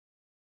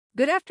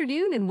Good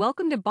afternoon and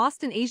welcome to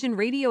Boston Asian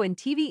Radio and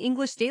TV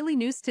English Daily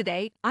News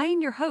Today. I am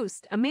your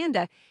host,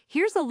 Amanda.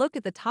 Here's a look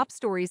at the top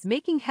stories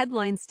making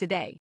headlines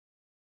today.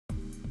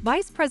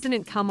 Vice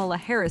President Kamala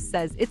Harris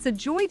says it's a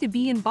joy to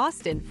be in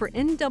Boston for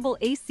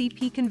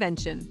NAACP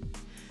convention.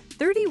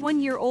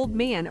 31-year-old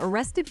man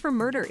arrested for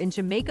murder in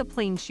Jamaica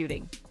plane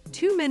shooting.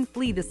 Two men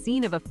flee the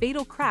scene of a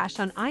fatal crash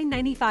on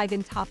I-95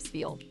 in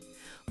Topsfield.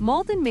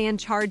 Malden man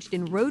charged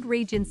in road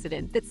rage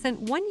incident that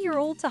sent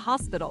one-year-old to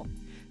hospital.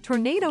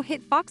 Tornado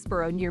hit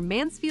Foxboro near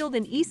Mansfield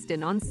and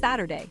Easton on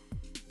Saturday.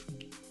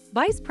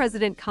 Vice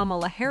President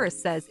Kamala Harris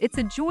says it's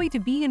a joy to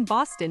be in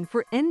Boston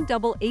for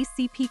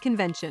NAACP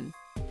convention.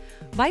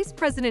 Vice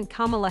President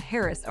Kamala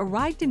Harris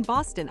arrived in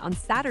Boston on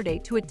Saturday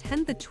to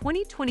attend the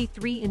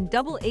 2023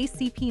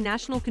 NAACP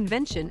National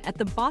Convention at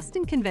the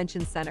Boston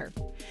Convention Center.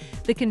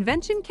 The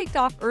convention kicked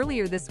off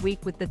earlier this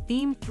week with the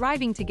theme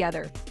Thriving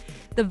Together.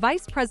 The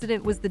vice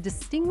president was the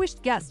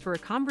distinguished guest for a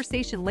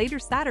conversation later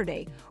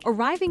Saturday,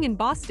 arriving in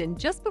Boston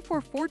just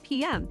before 4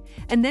 p.m.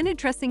 and then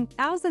addressing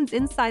thousands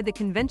inside the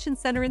convention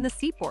center in the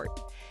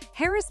Seaport.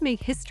 Harris made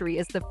history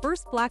as the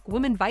first Black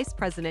woman vice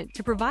president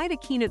to provide a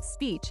keynote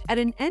speech at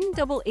an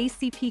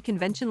NAACP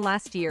convention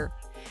last year.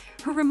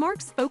 Her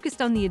remarks focused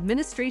on the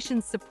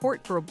administration's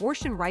support for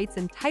abortion rights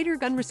and tighter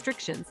gun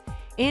restrictions,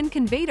 and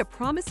conveyed a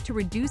promise to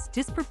reduce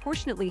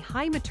disproportionately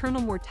high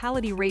maternal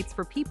mortality rates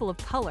for people of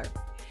color.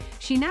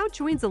 She now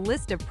joins a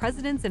list of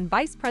presidents and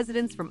vice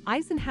presidents from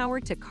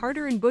Eisenhower to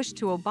Carter and Bush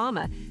to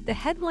Obama that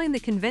headlined the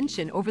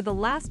convention over the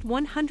last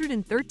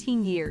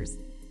 113 years.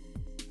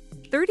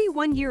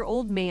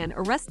 31-year-old man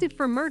arrested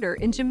for murder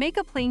in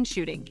Jamaica plane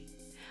shooting.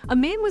 A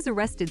man was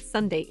arrested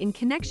Sunday in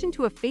connection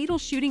to a fatal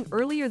shooting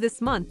earlier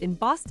this month in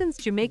Boston's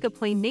Jamaica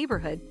Plain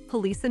neighborhood,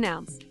 police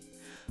announced.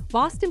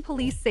 Boston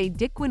police say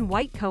Diquan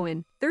White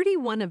Cohen,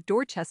 31 of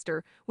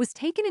Dorchester, was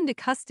taken into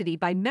custody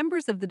by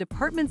members of the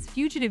department's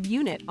fugitive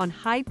unit on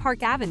Hyde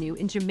Park Avenue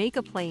in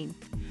Jamaica Plain.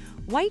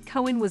 White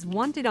Cohen was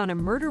wanted on a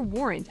murder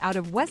warrant out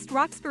of West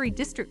Roxbury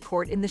District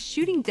Court in the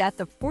shooting death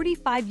of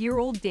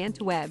 45-year-old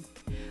Dante Webb.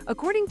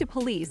 According to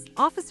police,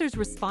 officers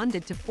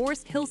responded to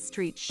Forest Hill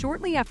Street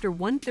shortly after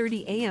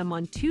 1:30 a.m.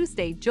 on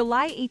Tuesday,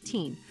 July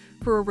 18,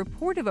 for a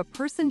report of a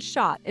person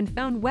shot and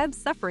found Webb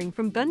suffering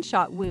from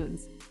gunshot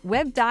wounds.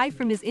 Webb died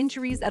from his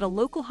injuries at a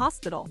local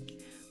hospital.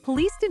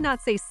 Police did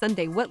not say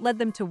Sunday what led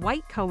them to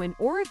White Cohen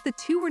or if the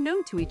two were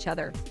known to each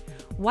other.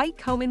 White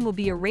Cohen will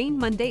be arraigned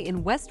Monday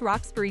in West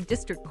Roxbury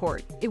District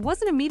Court. It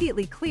wasn't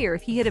immediately clear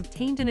if he had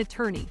obtained an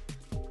attorney.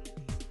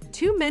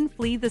 Two men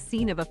flee the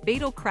scene of a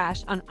fatal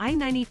crash on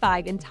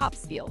I-95 in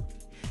Topsfield.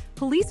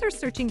 Police are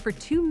searching for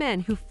two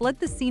men who fled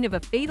the scene of a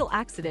fatal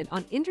accident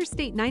on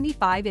Interstate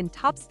 95 in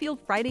Topsfield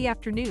Friday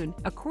afternoon,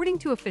 according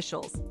to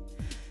officials.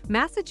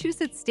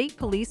 Massachusetts State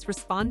Police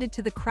responded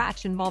to the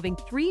crash involving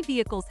three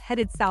vehicles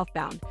headed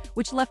southbound,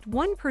 which left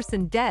one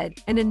person dead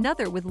and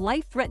another with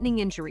life-threatening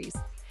injuries.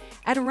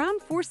 At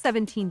around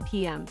 4:17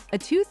 p.m., a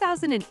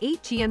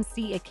 2008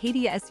 GMC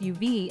Acadia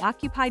SUV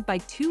occupied by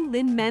two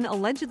Lynn men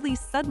allegedly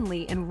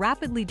suddenly and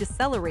rapidly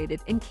decelerated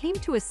and came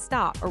to a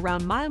stop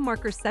around mile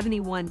marker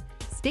 71,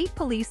 State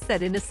Police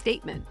said in a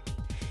statement.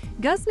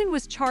 Guzman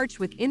was charged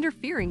with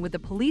interfering with a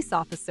police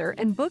officer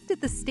and booked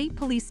at the State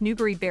Police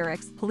Newbury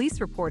Barracks,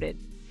 police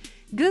reported.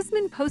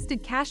 Guzman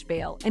posted cash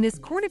bail and his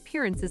court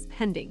appearance is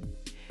pending.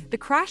 The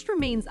crash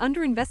remains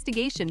under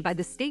investigation by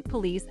the state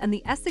police and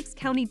the Essex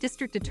County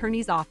District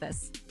Attorney's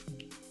Office.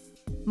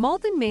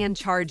 Malden man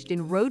charged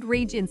in road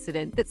rage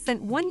incident that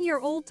sent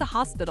one-year-old to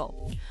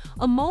hospital.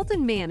 A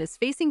Malden man is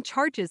facing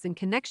charges in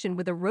connection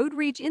with a road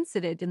rage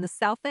incident in the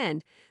South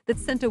End that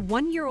sent a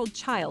one-year-old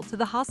child to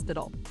the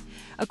hospital.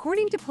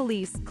 According to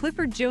police,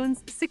 Clifford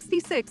Jones,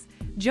 66,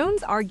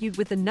 Jones argued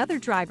with another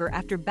driver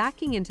after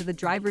backing into the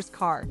driver's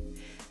car.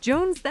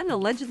 Jones then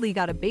allegedly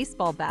got a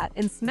baseball bat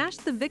and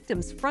smashed the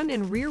victim's front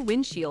and rear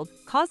windshield,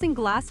 causing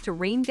glass to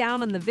rain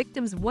down on the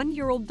victim's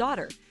one-year-old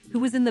daughter, who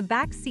was in the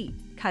back seat,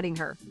 cutting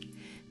her.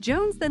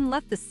 Jones then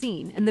left the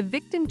scene and the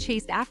victim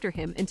chased after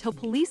him until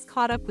police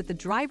caught up with the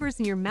drivers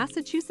near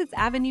Massachusetts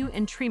Avenue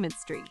and Tremont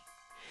Street.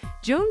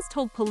 Jones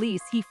told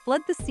police he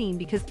fled the scene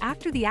because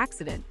after the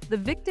accident, the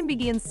victim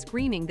began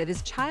screaming that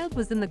his child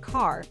was in the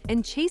car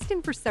and chased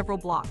him for several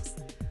blocks.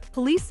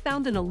 Police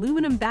found an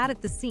aluminum bat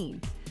at the scene.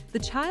 The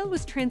child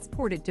was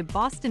transported to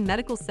Boston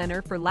Medical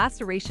Center for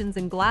lacerations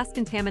and glass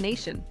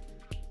contamination.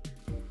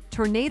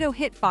 Tornado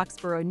hit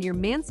Foxboro near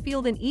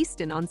Mansfield and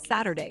Easton on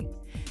Saturday.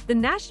 The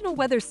National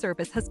Weather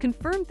Service has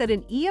confirmed that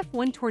an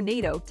EF1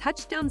 tornado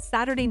touched down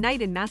Saturday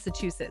night in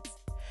Massachusetts.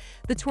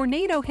 The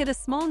tornado hit a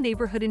small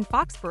neighborhood in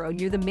Foxboro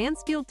near the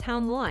Mansfield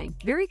town line,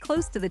 very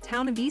close to the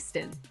town of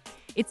Easton.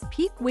 Its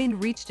peak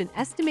wind reached an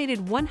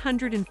estimated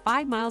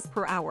 105 miles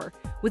per hour,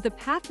 with a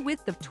path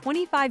width of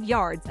 25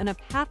 yards and a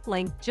path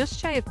length just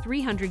shy of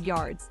 300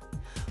 yards.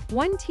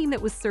 One team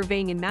that was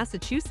surveying in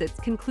Massachusetts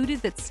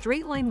concluded that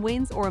straight-line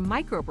winds or a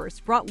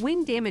microburst brought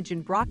wind damage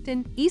in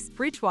Brockton, East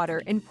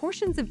Bridgewater, and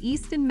portions of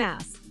Easton,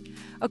 Mass.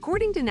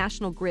 According to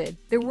National Grid,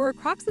 there were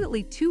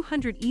approximately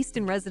 200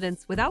 Easton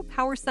residents without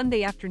power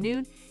Sunday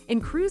afternoon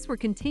and crews were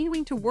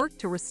continuing to work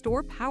to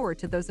restore power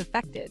to those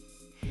affected.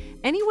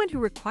 Anyone who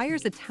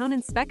requires a town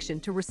inspection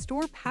to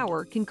restore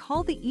power can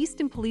call the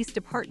Easton Police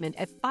Department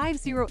at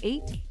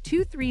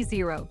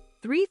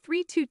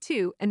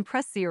 508-230-3322 and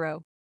press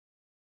 0.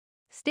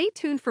 Stay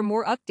tuned for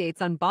more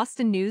updates on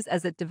Boston news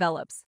as it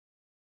develops.